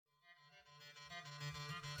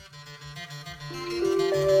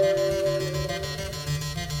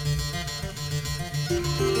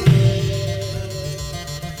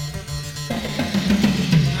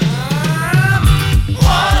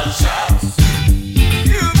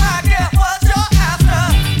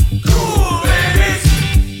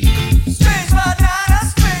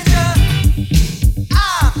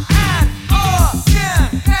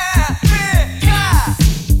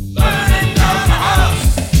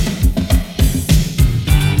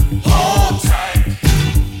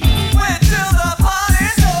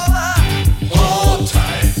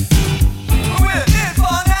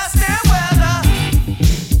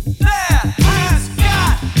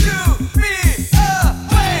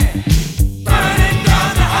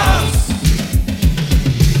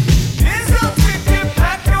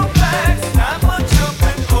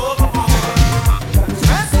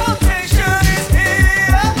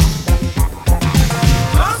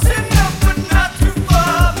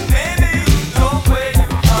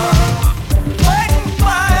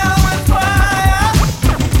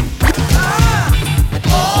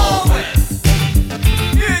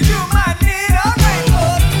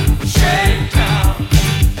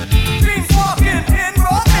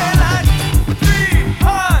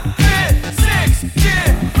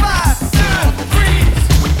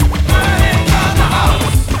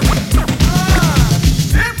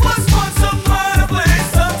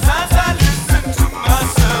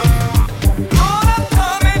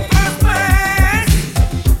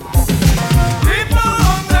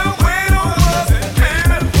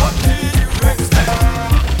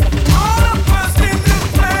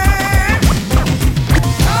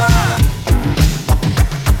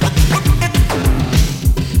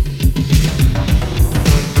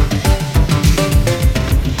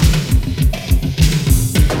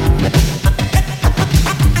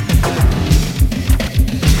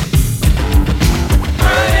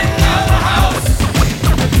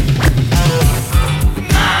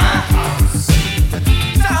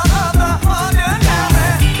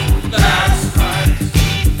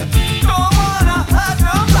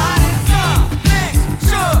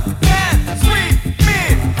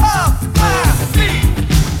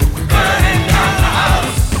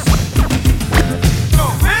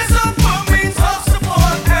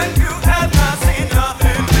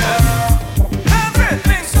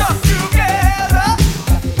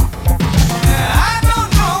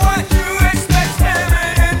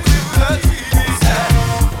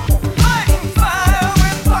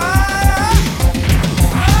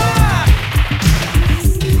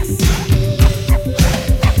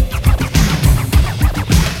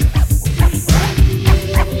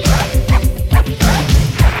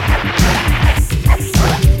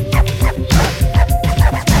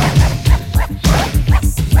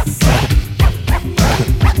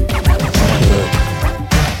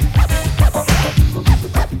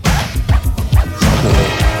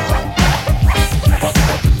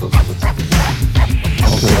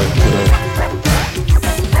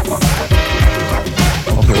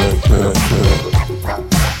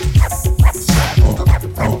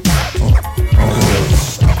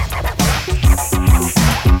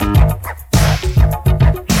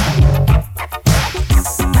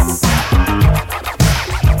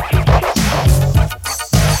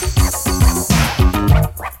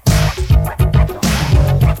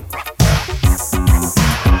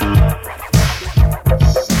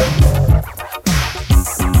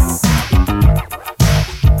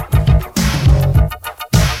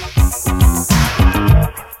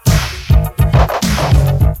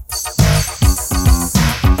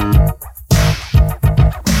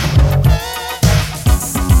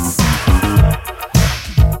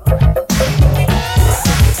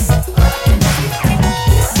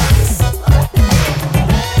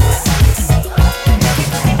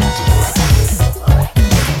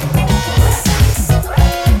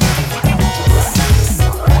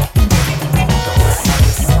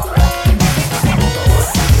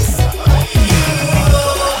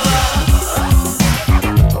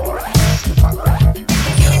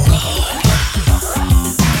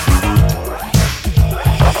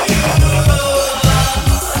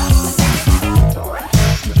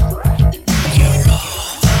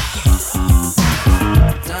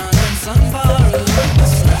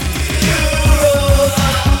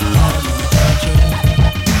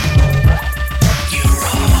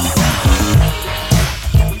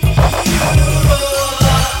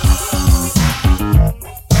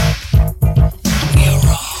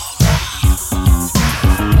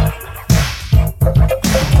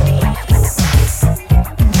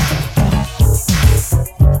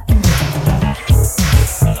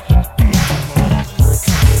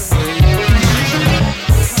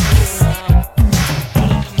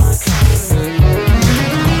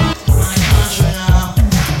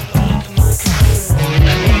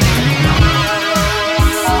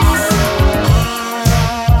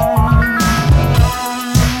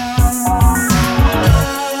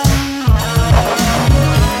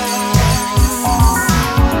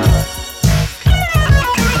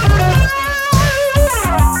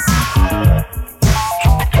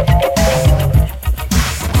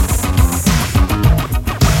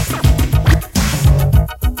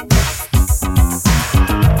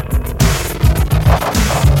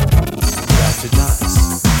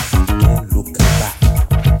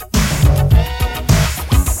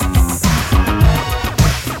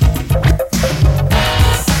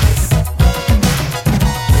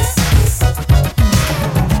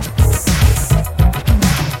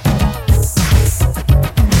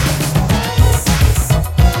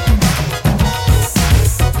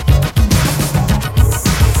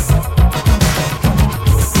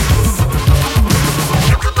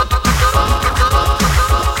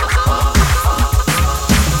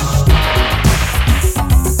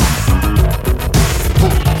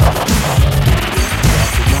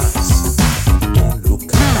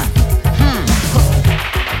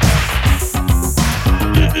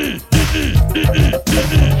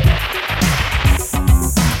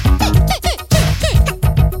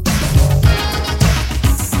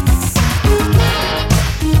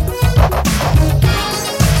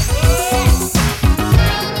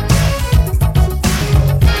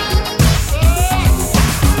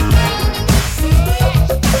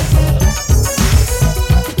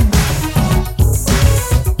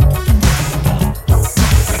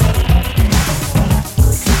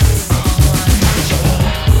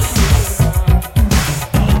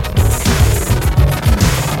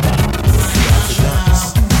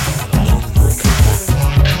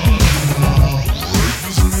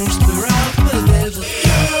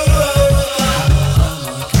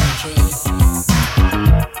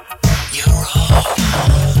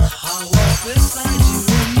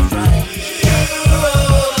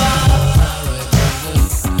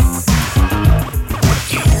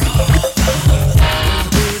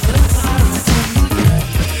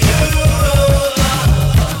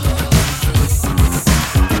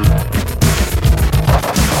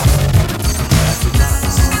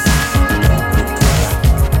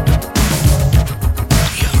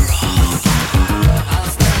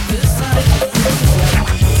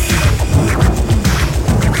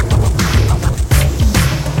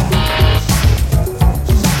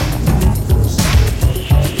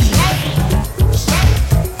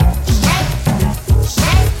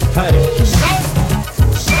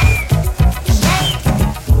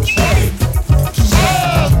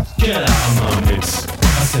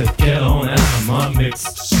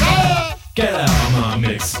Get out of my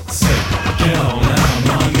mix. Say, get on out of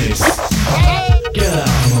my mix. Get out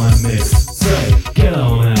of my mix. Say, get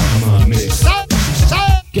on out of my mix.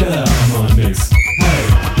 Get out of my mix. Hey,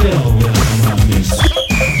 get on out of my mix.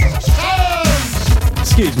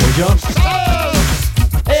 Excuse me, John.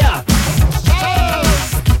 Yeah.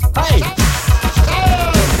 Hey.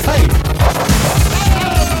 Hey.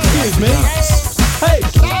 Excuse me. Hey.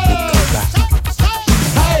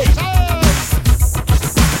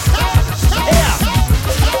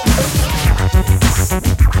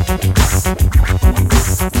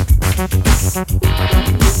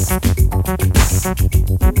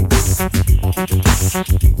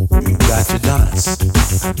 You got to dance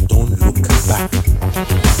and don't look back.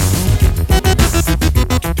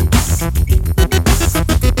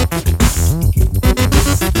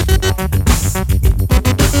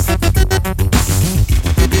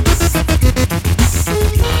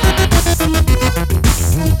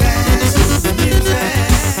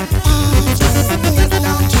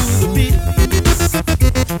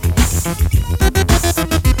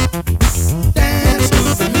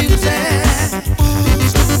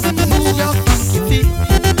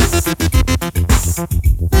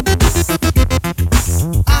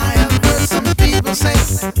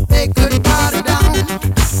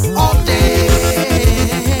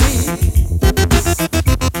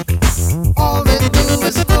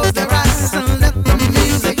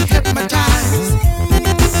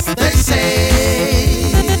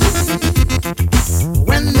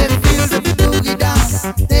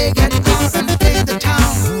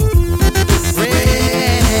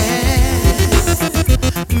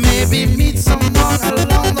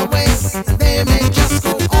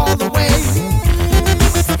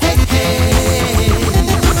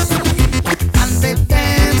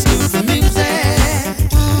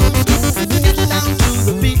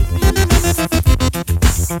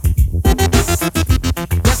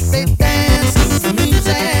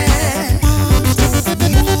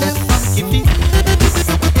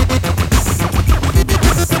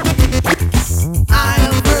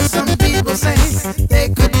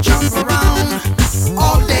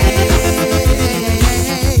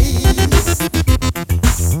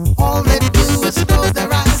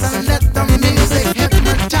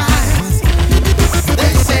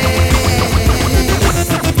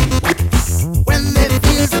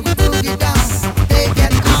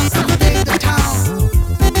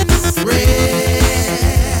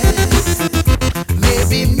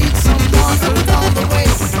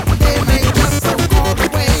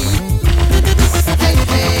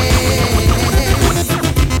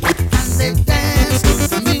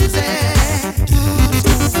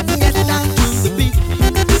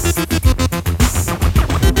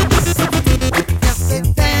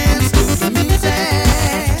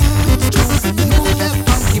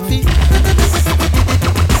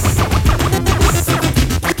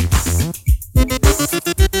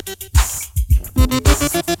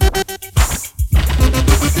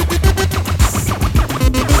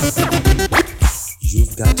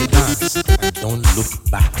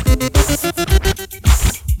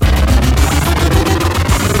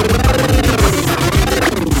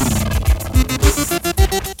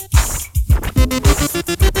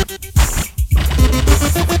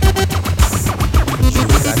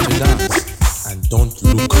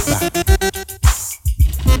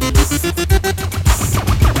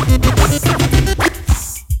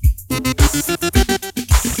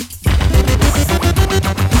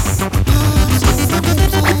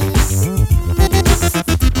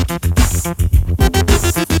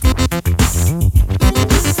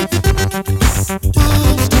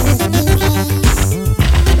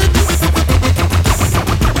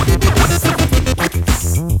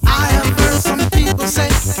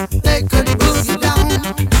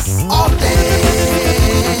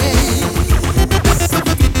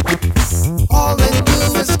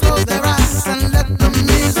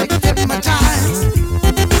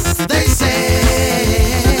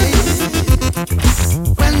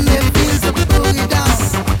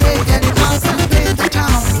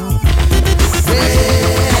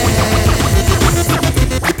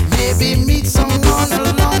 Someone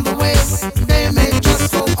along the way, they may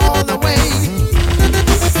just go all the way.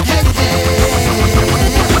 Hey, hey.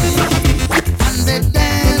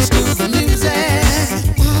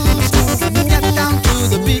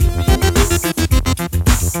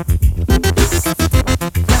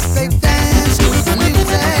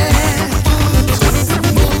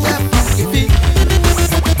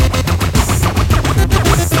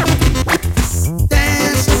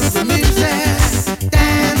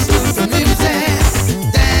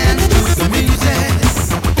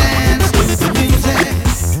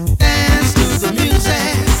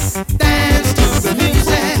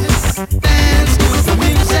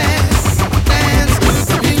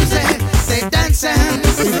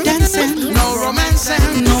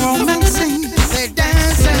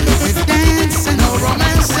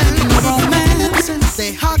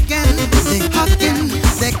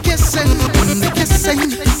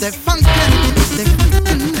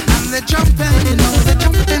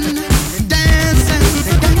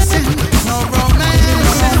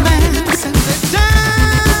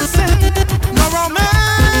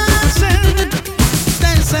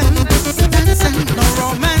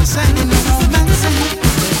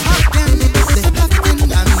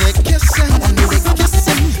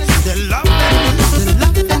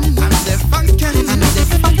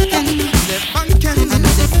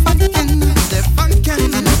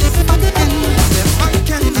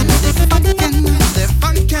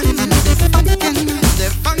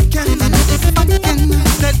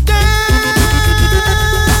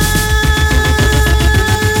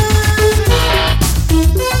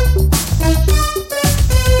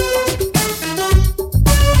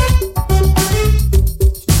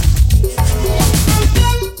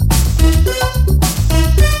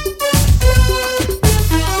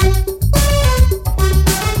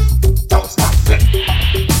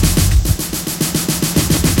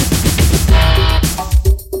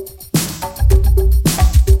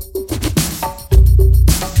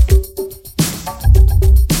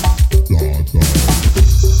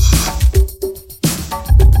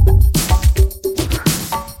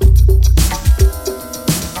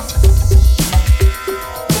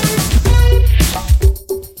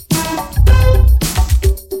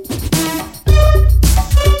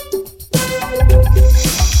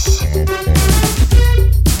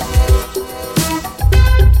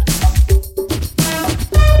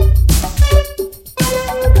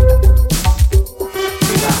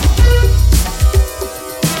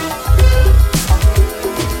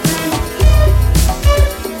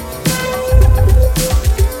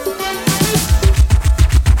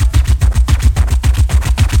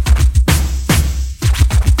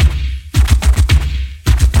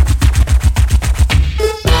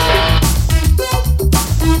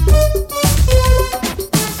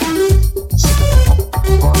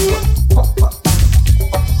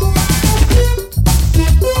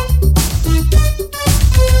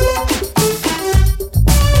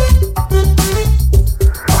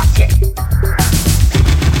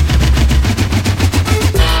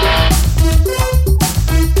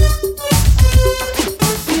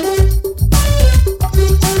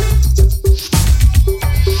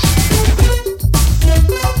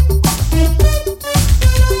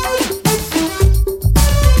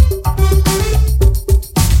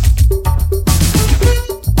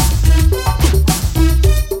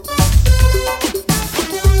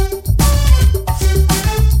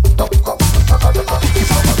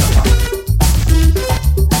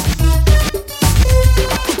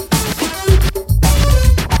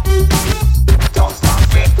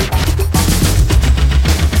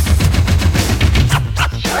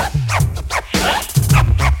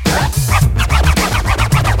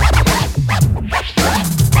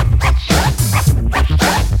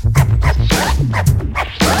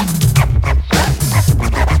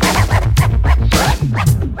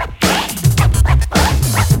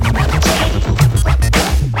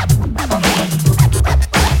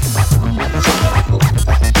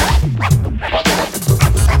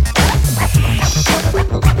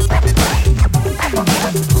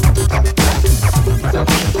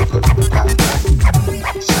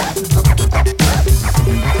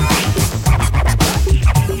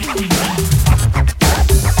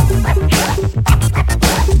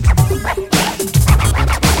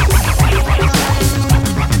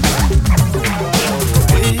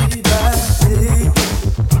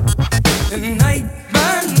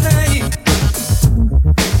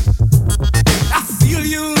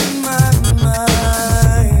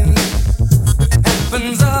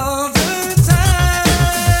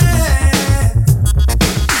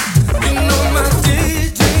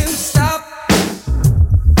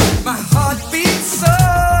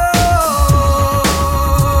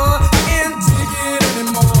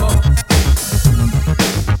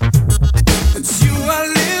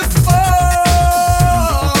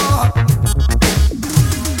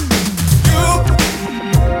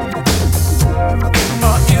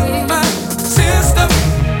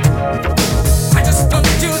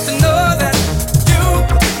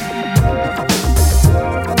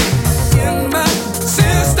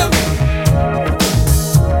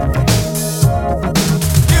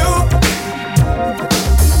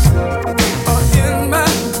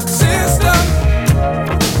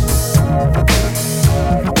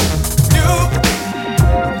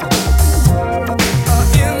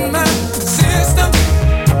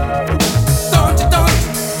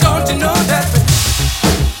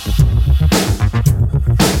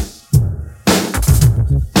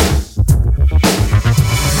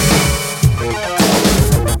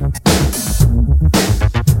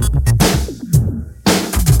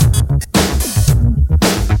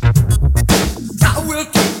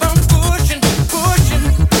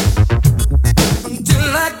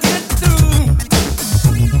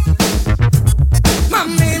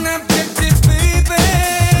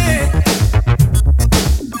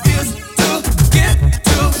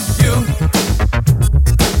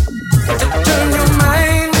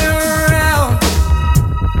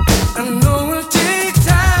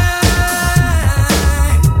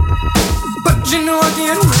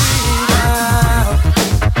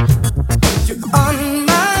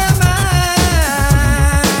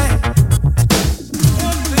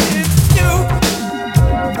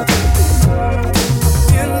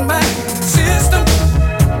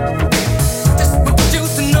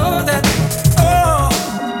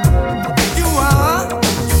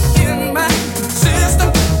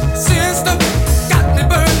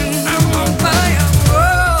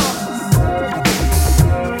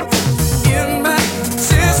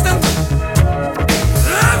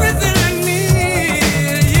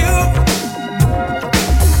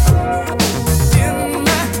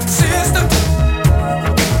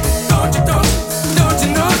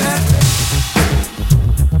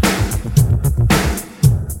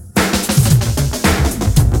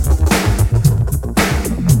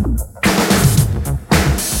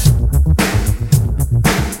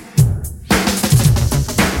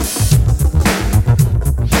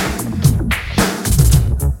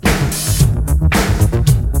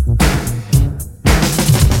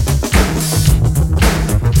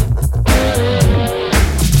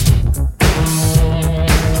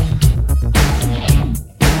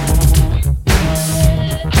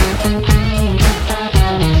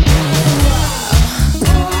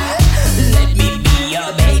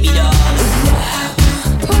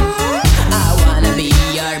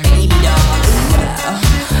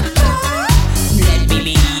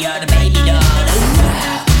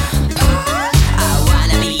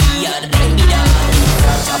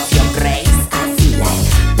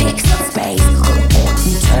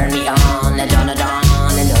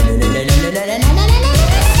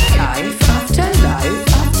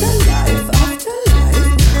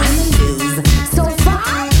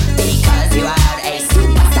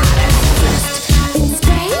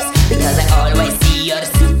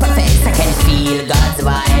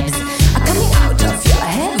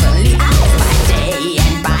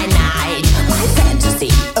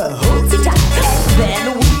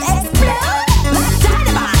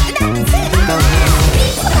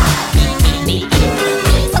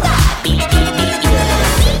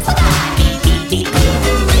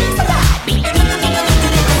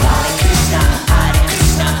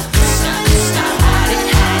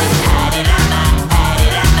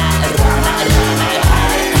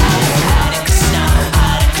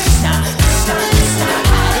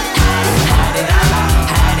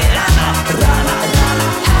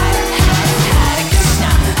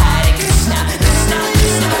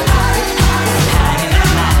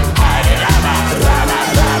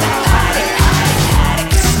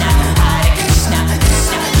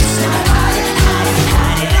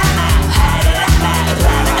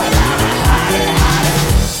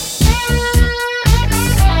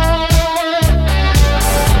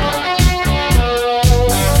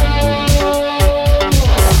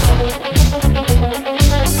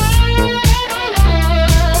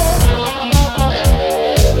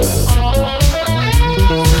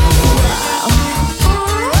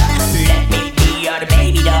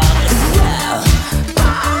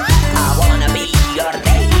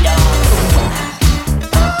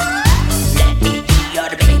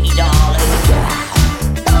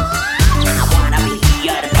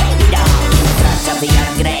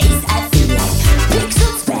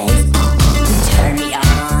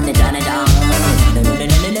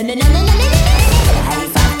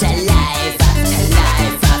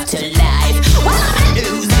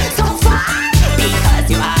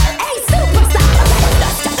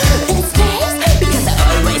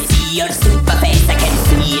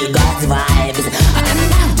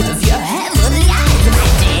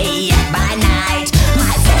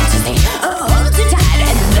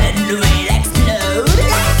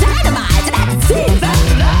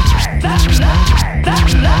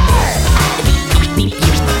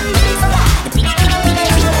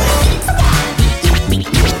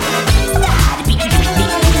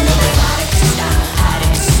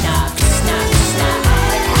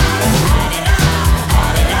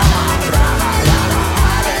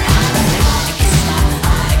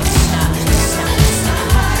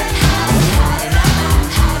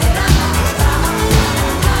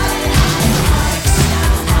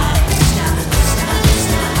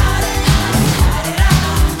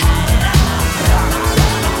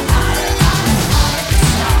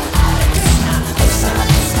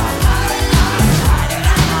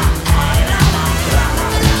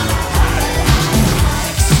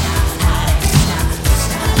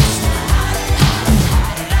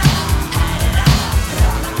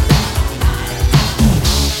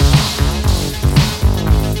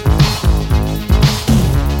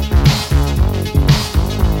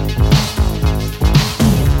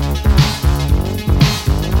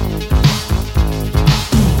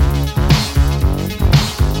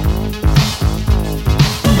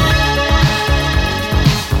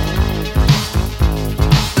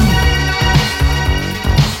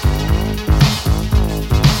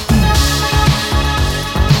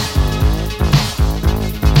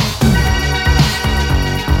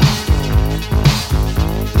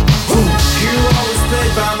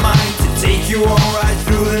 shape our mind to take you all right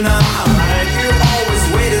through the night. You always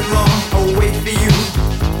waited long, I'll wait for you.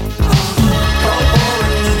 Call for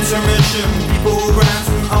an intermission, people will grant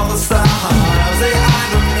and all the stars. They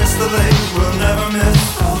either miss or they will never miss.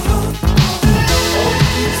 All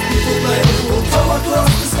these people, they will come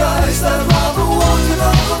across the skies that rather walk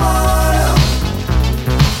another mile.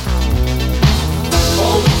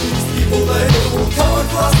 All these people, they will come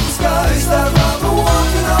across the skies that rather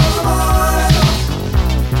walk another mile.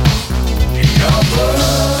 In your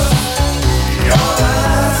blood, in your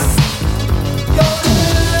last, you're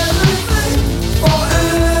everything for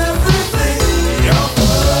everything. In your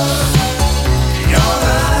blood, in your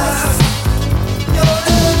last, you're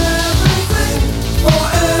everything for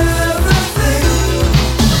everything.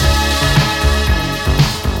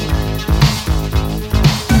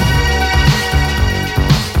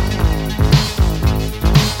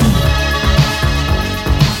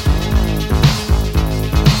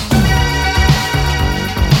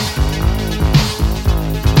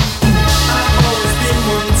 I've always been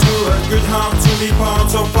one to a good heart to be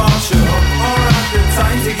part or partial. Or at the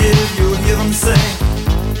time to give, you'll hear them say.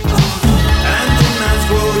 And in man's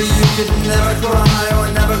world you could never cry or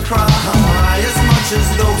never cry as much as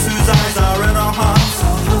those whose eyes are in our hearts.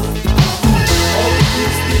 All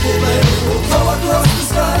these people, they will come across the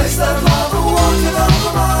skies that rather walk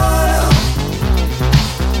another mile.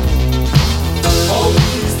 All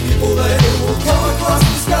these people, they will come across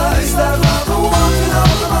the skies that rather walk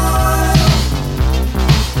another mile.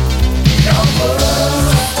 Your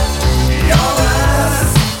blood, your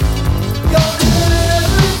last, you're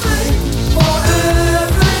everything for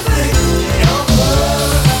everything. Your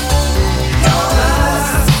blood, your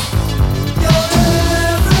last,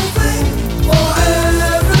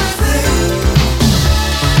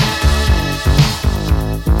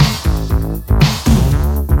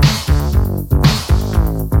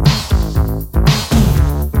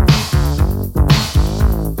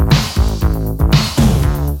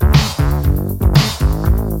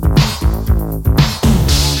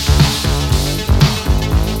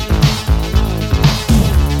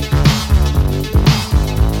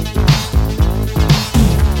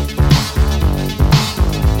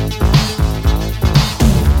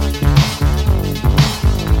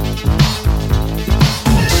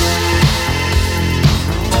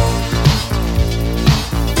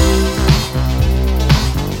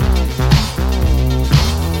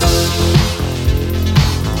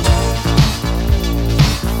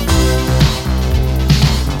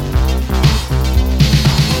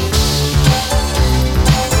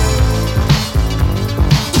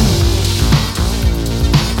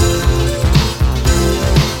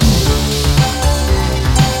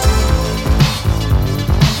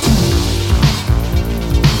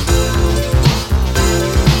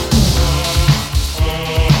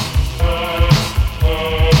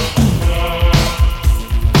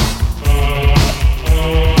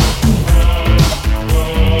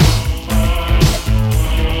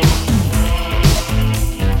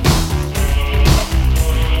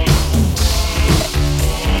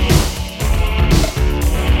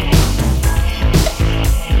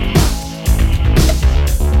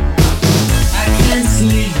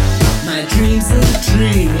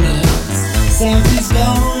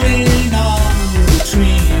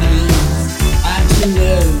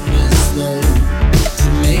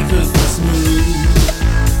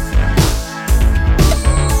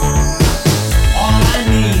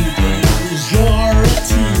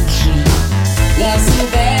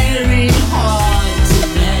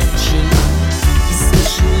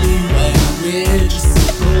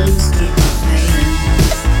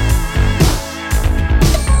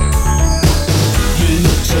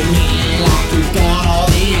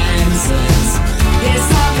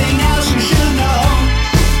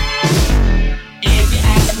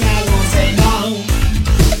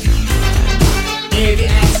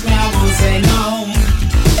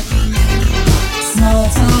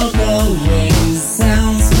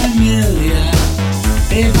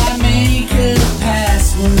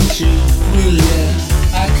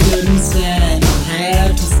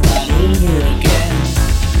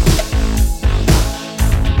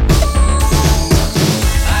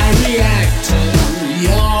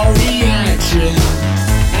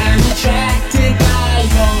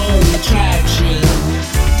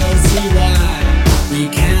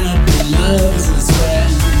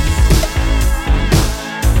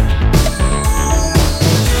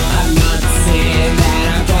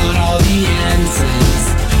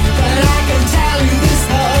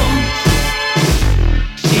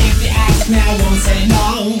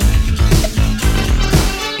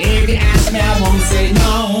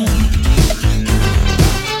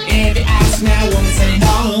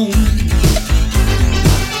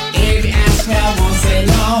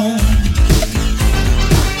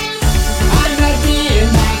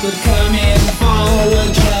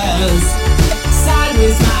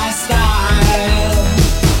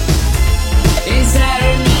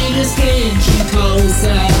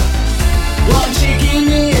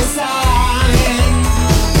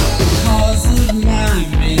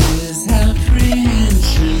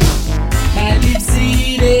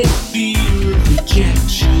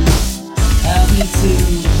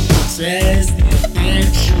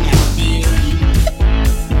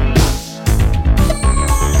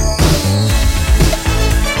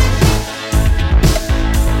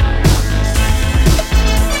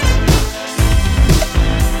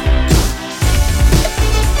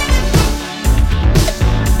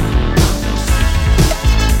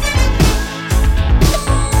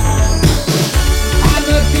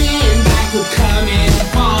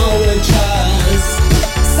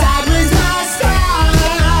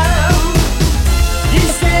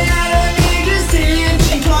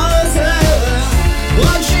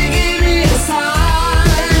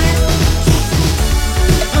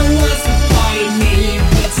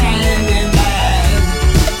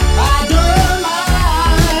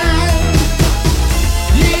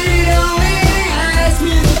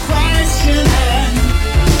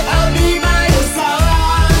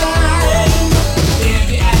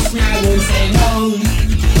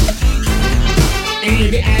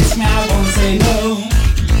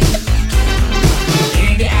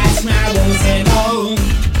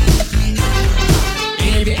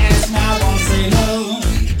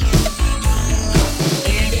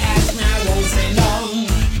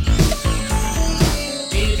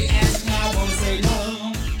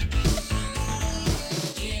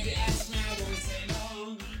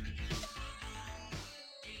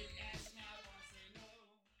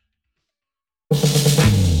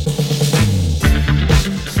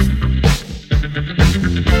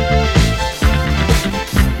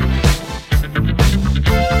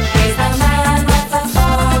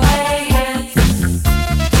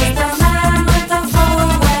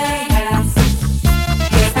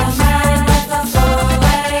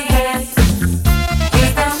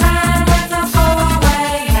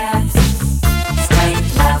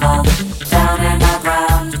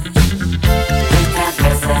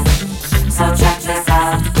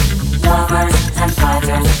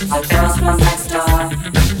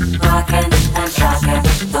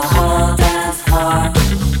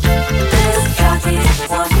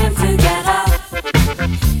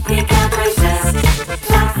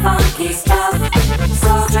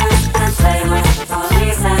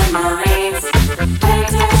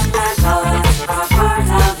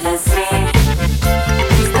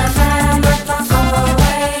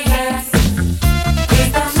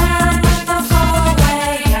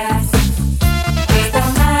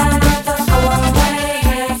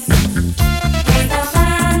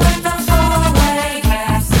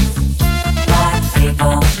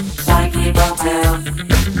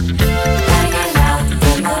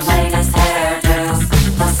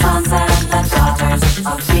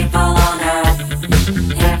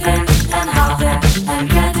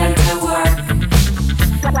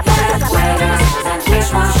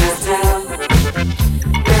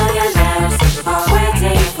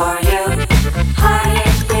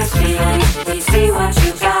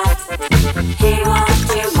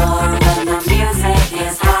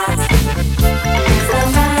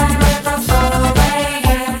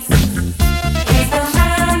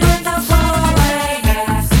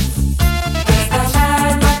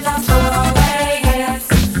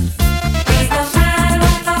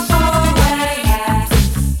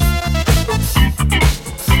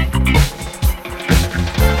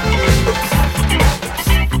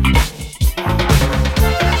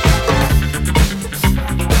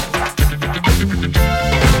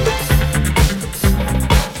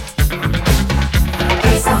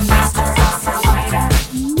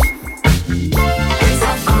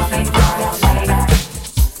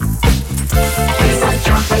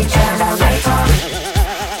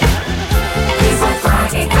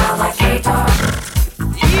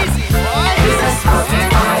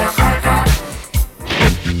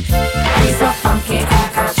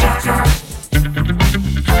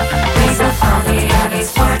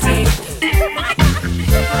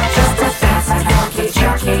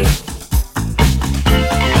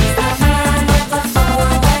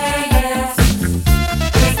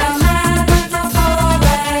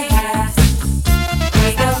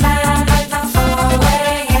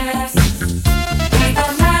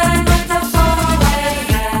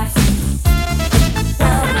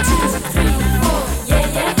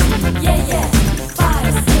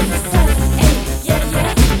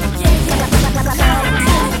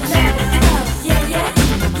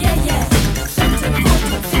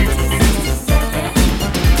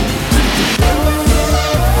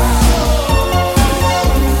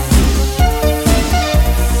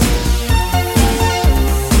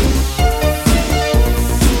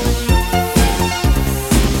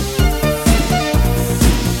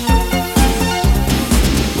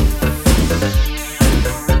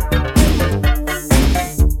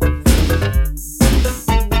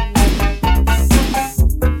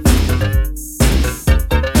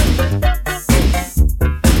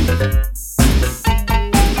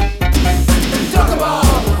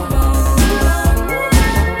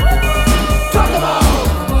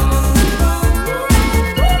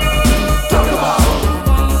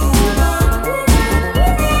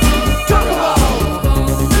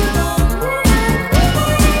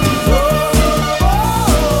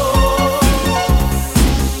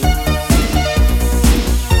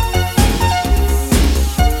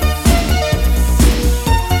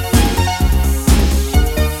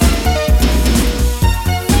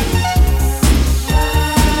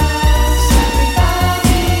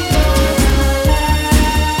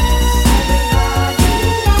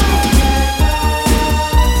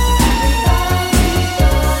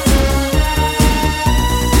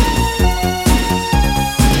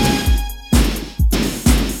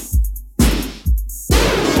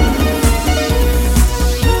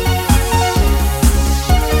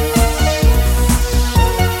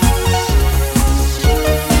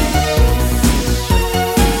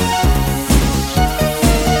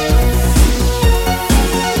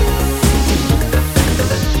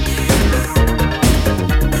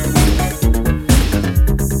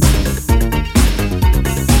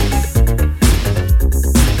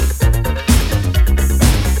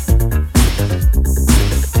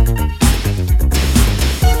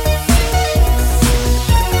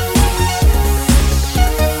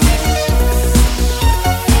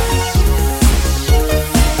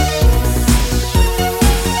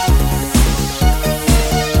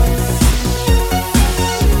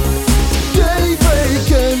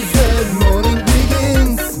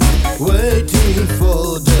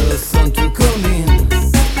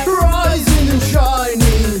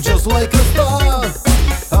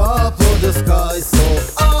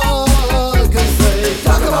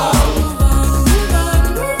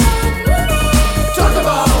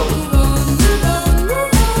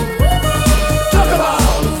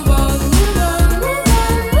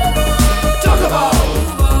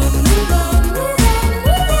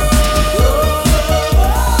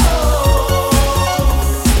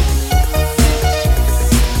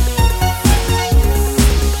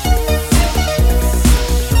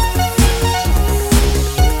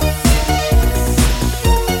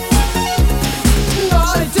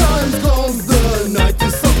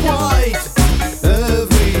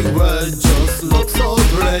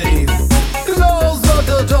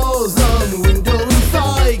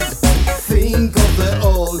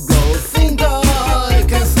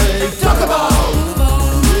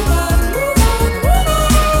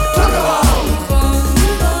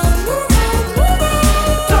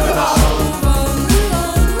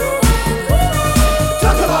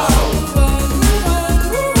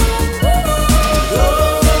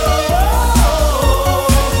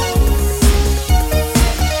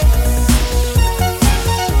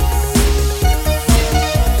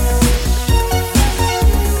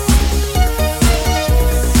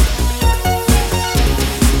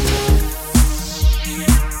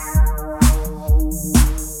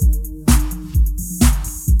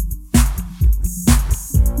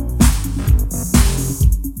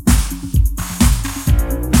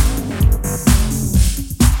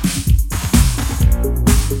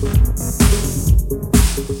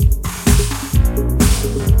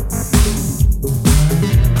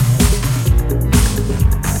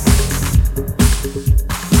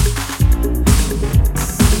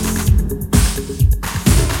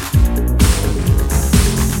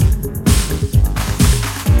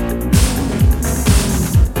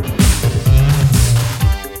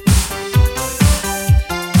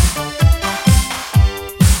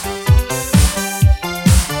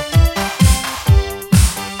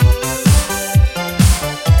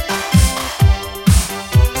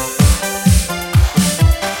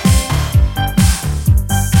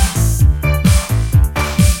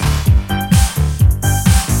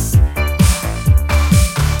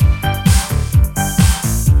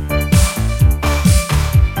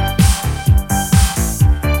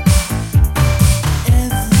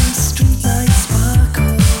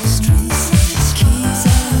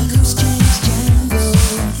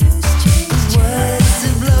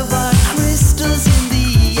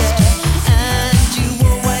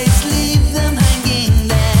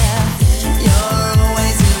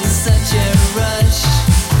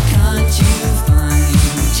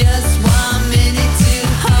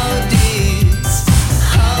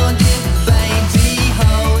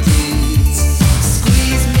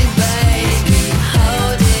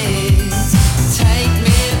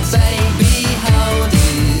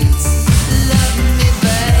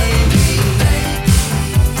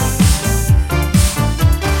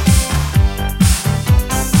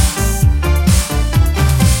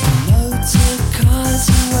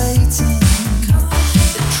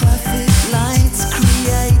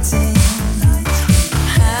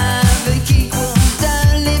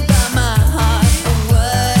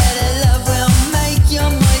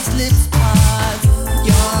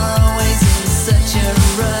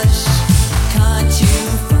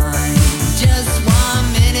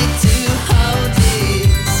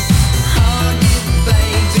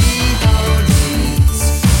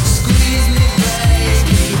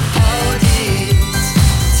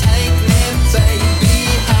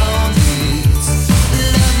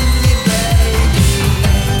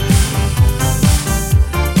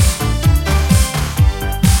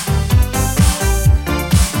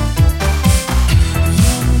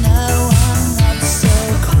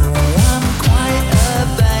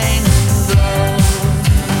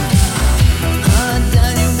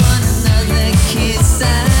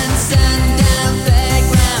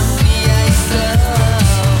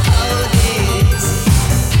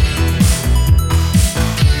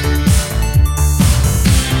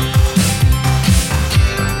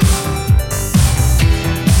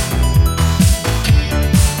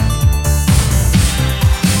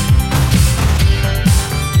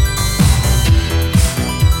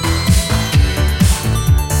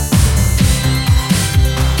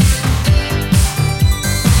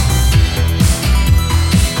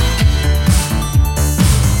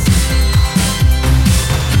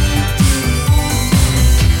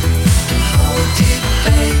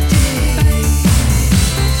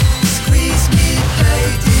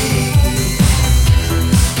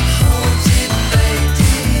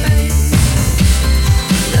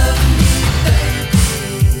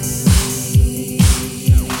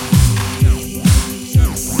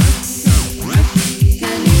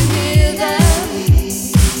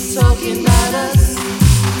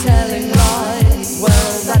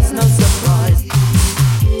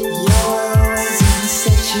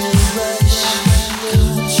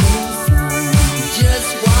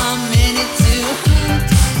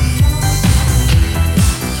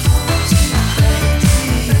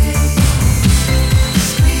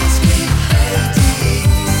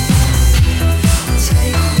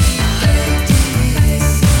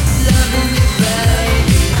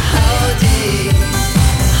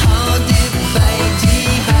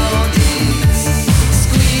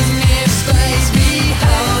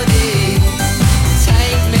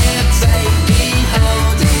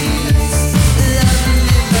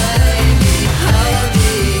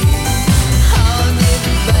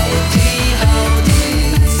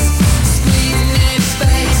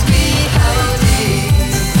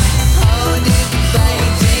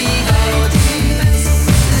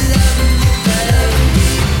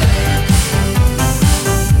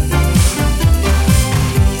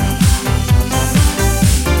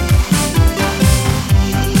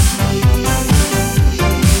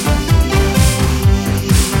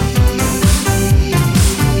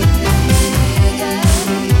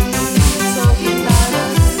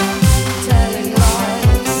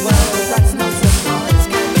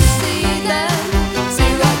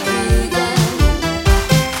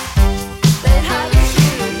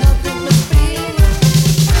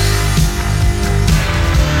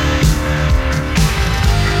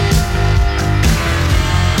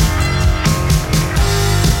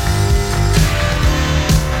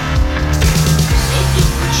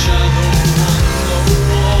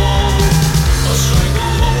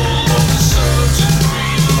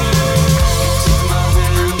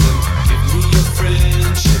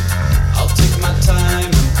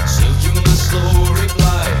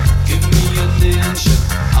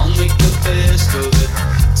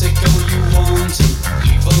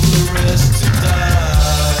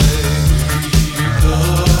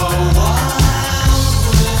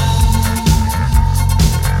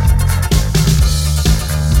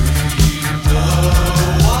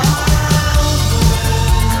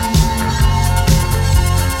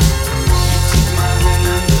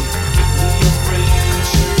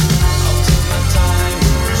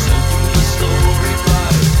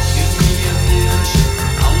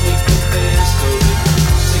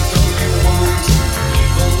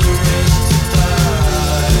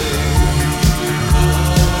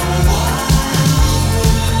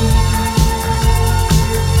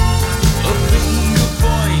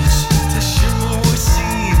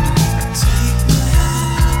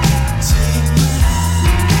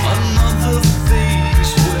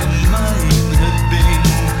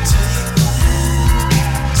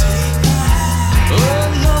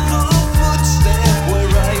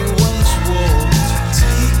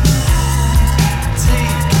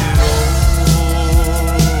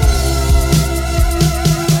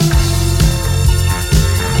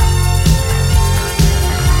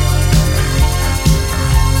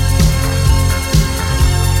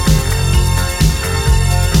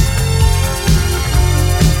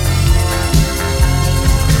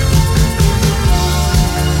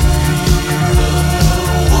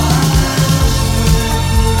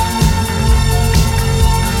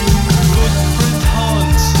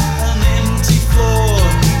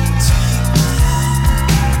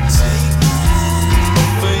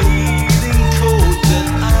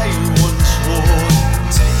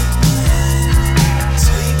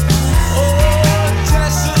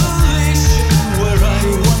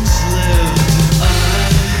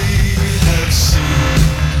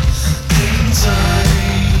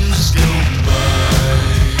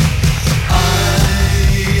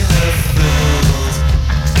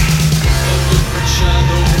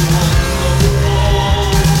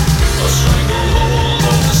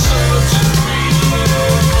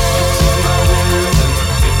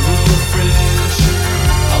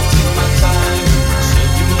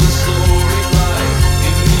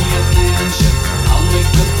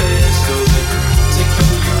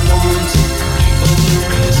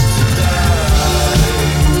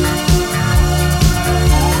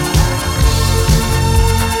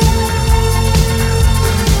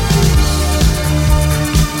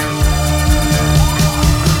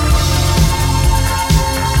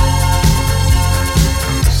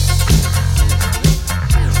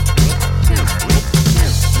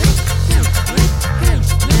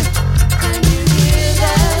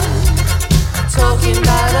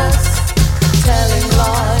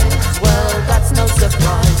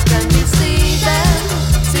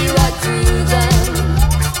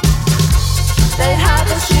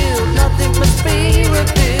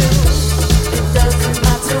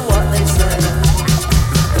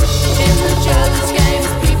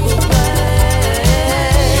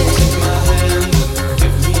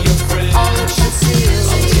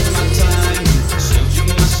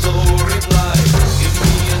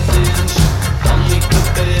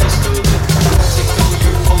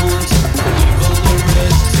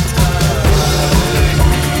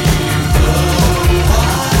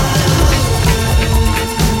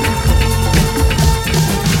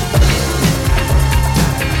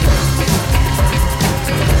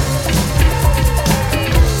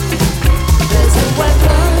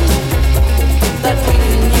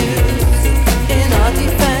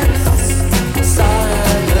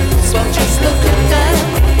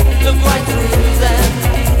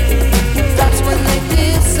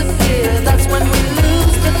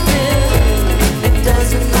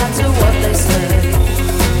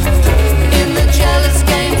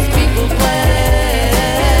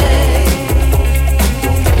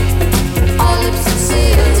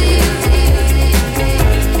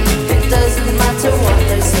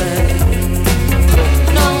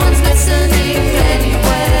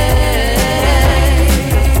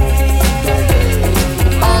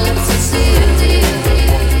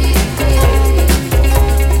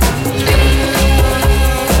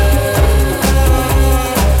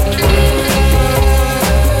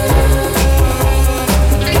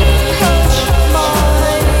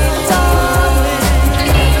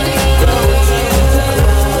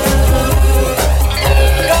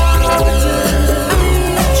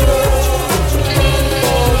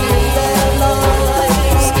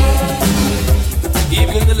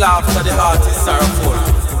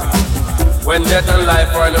 death and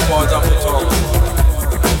life are in the power of the tongue.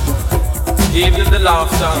 Even the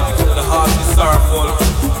laughter, the heart is sorrowful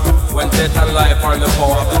when death and life are in the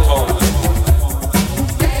power of the tongue.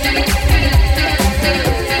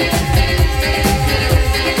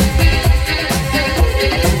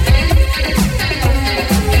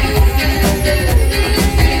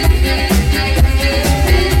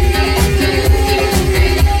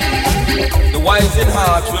 The wise in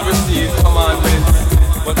heart will receive commandments,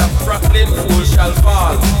 but a prattling fool shall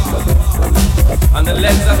fall. And the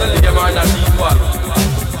legs of the lame are not equal.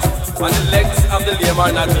 And the legs of the lame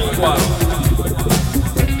are not equal.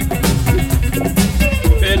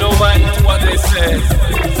 Pay no mind to what they say.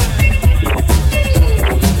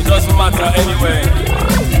 It doesn't matter anyway.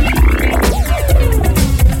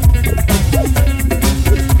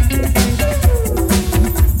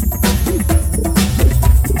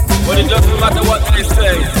 But it doesn't matter what they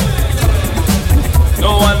say.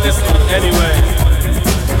 No one listens anyway.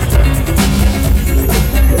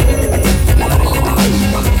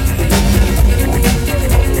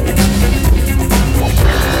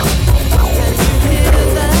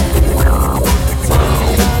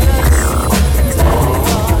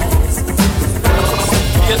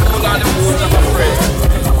 Faithful are the wounds of a friend.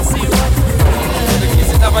 The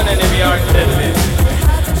kisses of an enemy are deadly.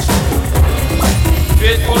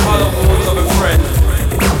 Faithful are the wounds of a friend,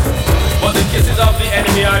 but the kisses of the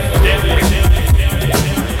enemy are deadly.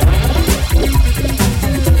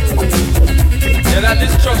 Yeah, that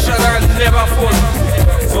destruction are never full.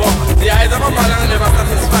 So the eyes of a man are never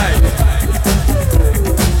satisfied.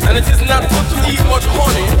 And it is not good to eat much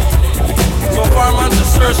honey. So for a man to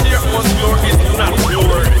search their own glory is not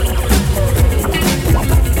glory.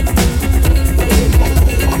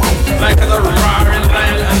 Like the roaring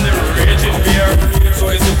lion and the raging bear, so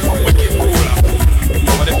is the wicked ruler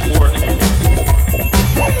over the poor.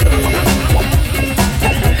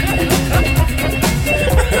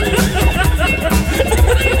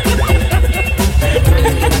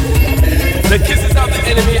 The kisses of the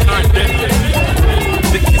enemy are deadly.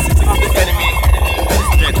 The kisses of the enemy is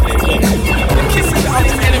deadly. The kisses of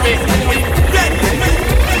the enemy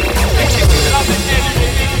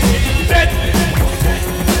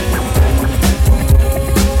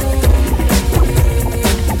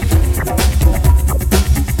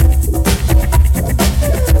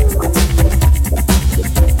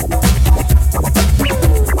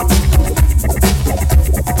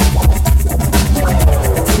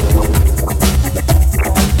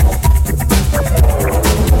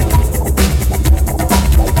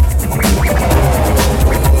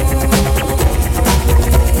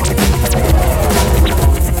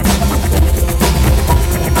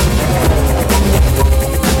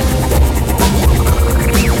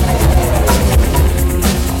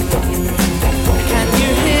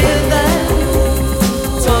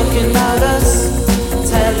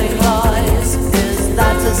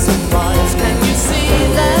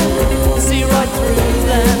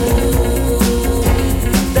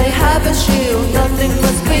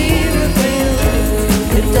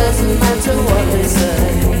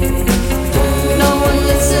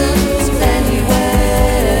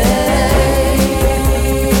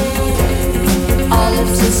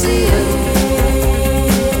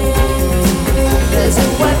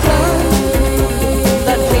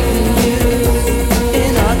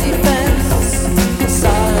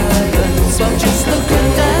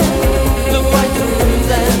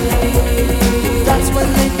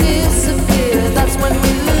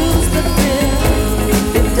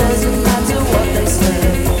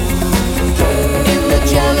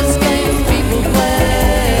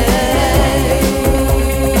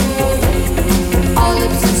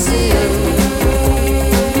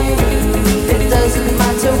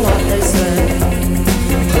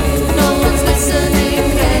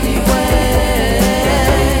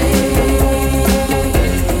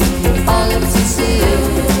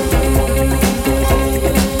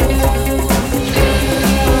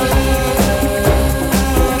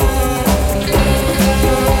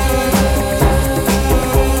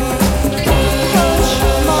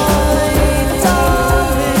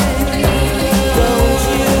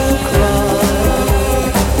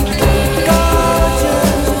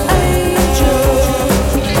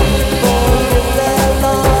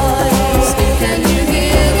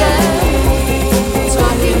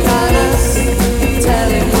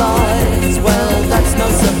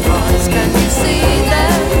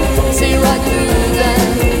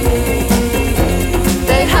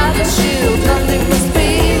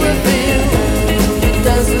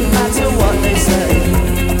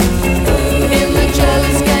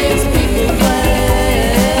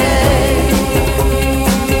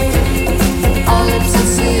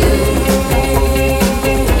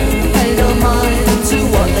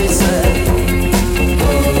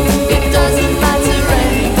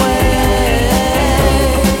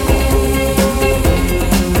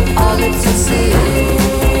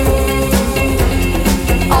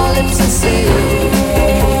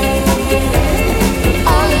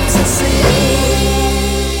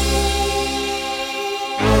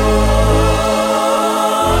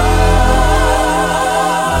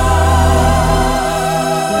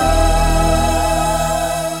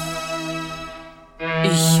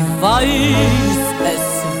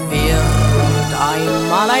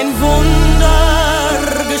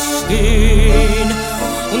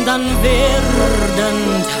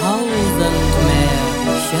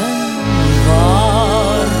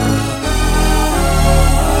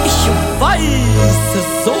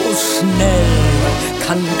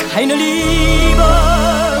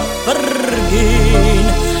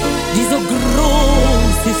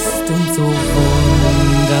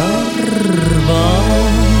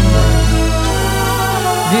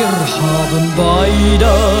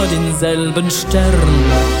Stern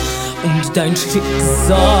und dein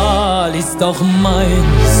Schicksal ist auch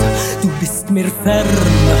meins. Du bist mir fern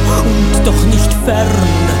und doch nicht fern,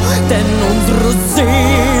 denn unsere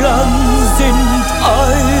Seelen sind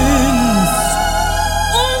eins.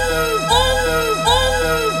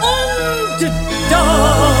 Und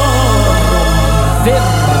darum wird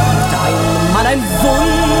einmal ein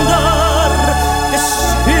Wunder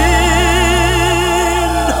geschehen.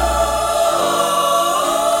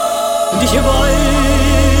 Und ich weiß,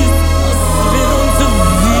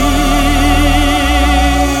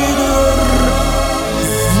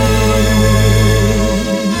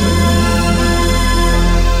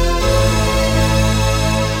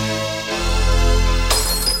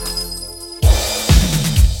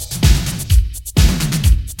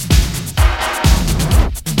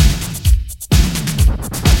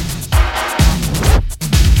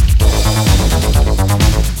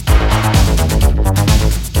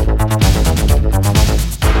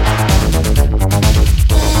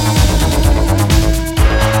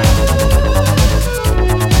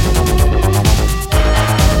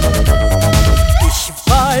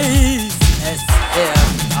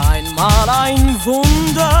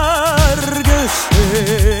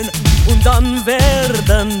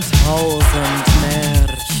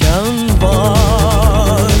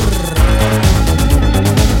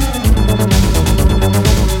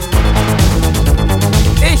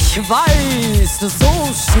 dass wir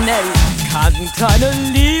uns keine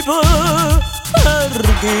Liebe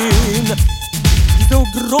vergehen, die so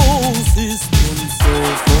groß ist und so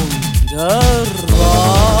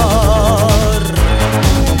wunderbar.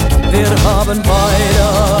 Wir haben beide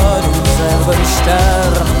denselben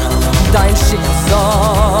Stern, dein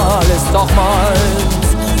Schicksal ist doch meins.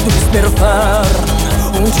 Du bist mir fern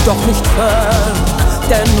und doch nicht fern,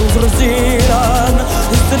 denn unsere Seelen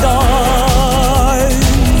sind eins.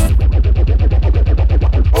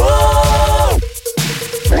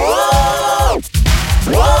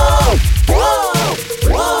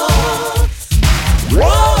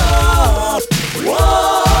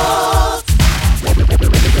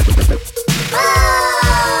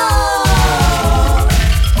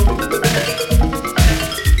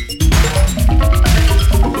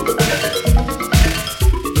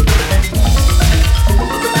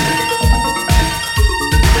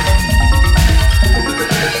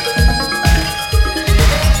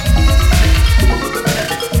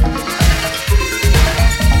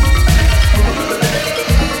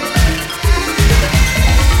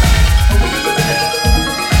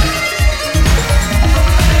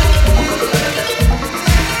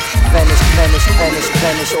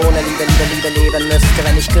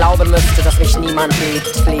 Dass mich niemand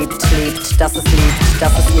liebt, dass es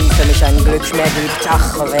nie für mich ein Glück mehr gibt.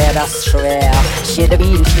 Ach, wär das schwer.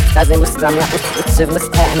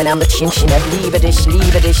 Liebe dich,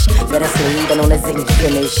 wär das Leben ohne Sinn für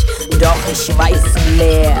mich. Doch ich weiß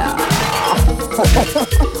leer.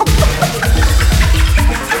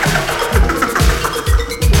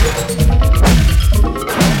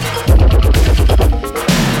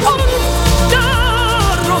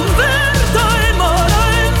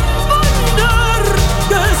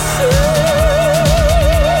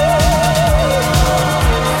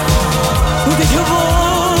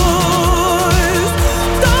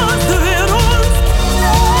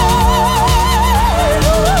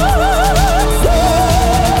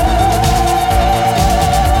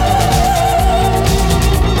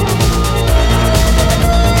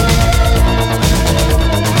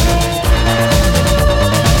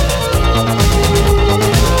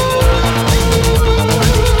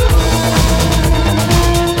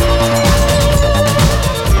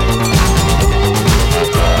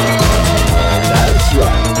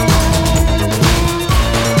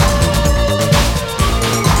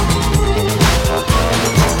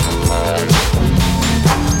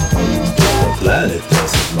 planet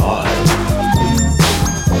doesn't mind,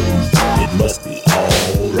 it must be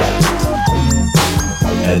alright.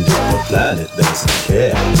 And if the planet doesn't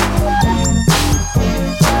care,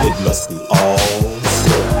 it must be all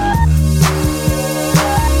square.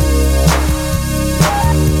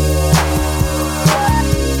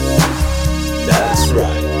 That's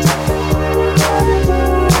right.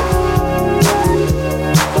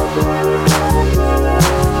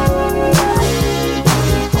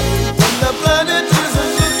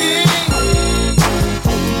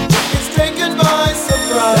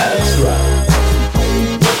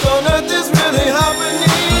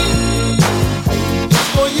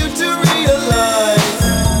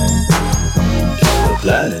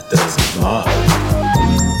 Planet doesn't mind,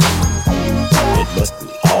 it must be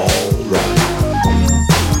alright.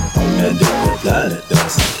 And if the planet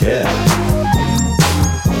doesn't care,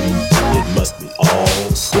 it must be all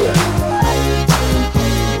square.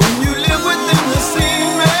 When you live within the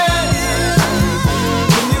scene, man,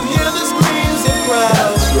 when you hear the screams of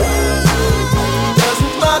crowds, that's right.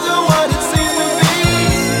 Doesn't matter what it seems to be,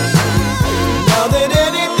 now that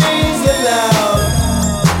anything's allowed.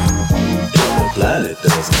 Planet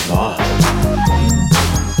doesn't mind,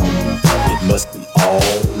 it must be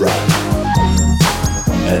alright.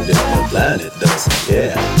 And if the planet doesn't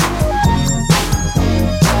care,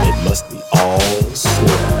 it must be all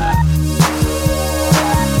square.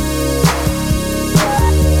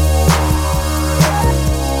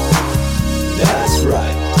 That's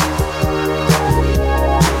right.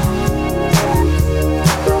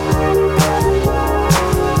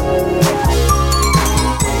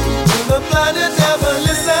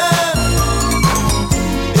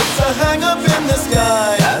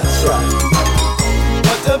 Sky. That's right.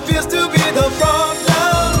 What appears to be the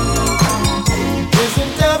problem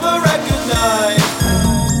isn't ever recognized.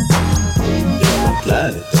 If the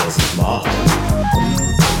planet doesn't mind,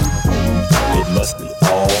 it must be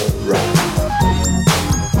alright.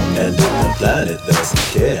 And if the planet doesn't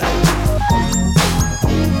care,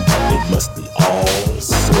 it must be all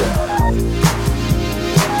square.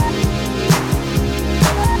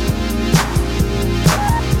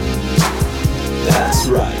 That's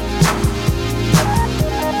right.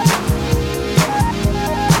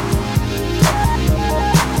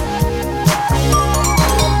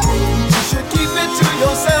 You should keep it to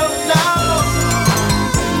yourself now.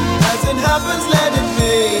 As it happens, let it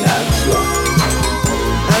be. That's right.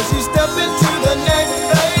 As you step into the next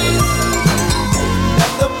phase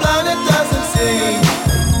that the planet doesn't see.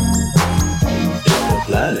 If the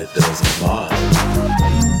planet doesn't mind,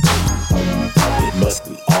 it must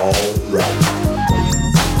be alright.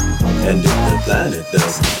 And if the planet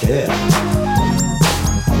doesn't care,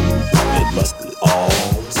 it must be all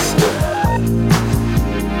square.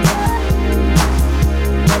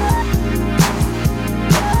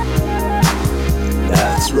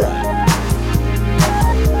 That's right.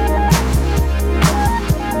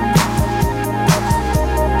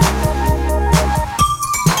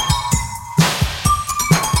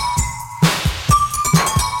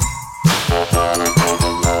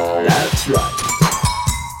 That's right.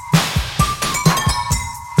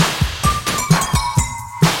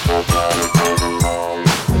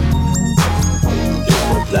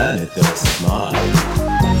 Planet doesn't mind,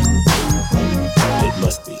 it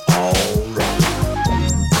must be alright.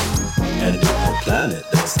 And if the planet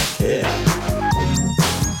doesn't care,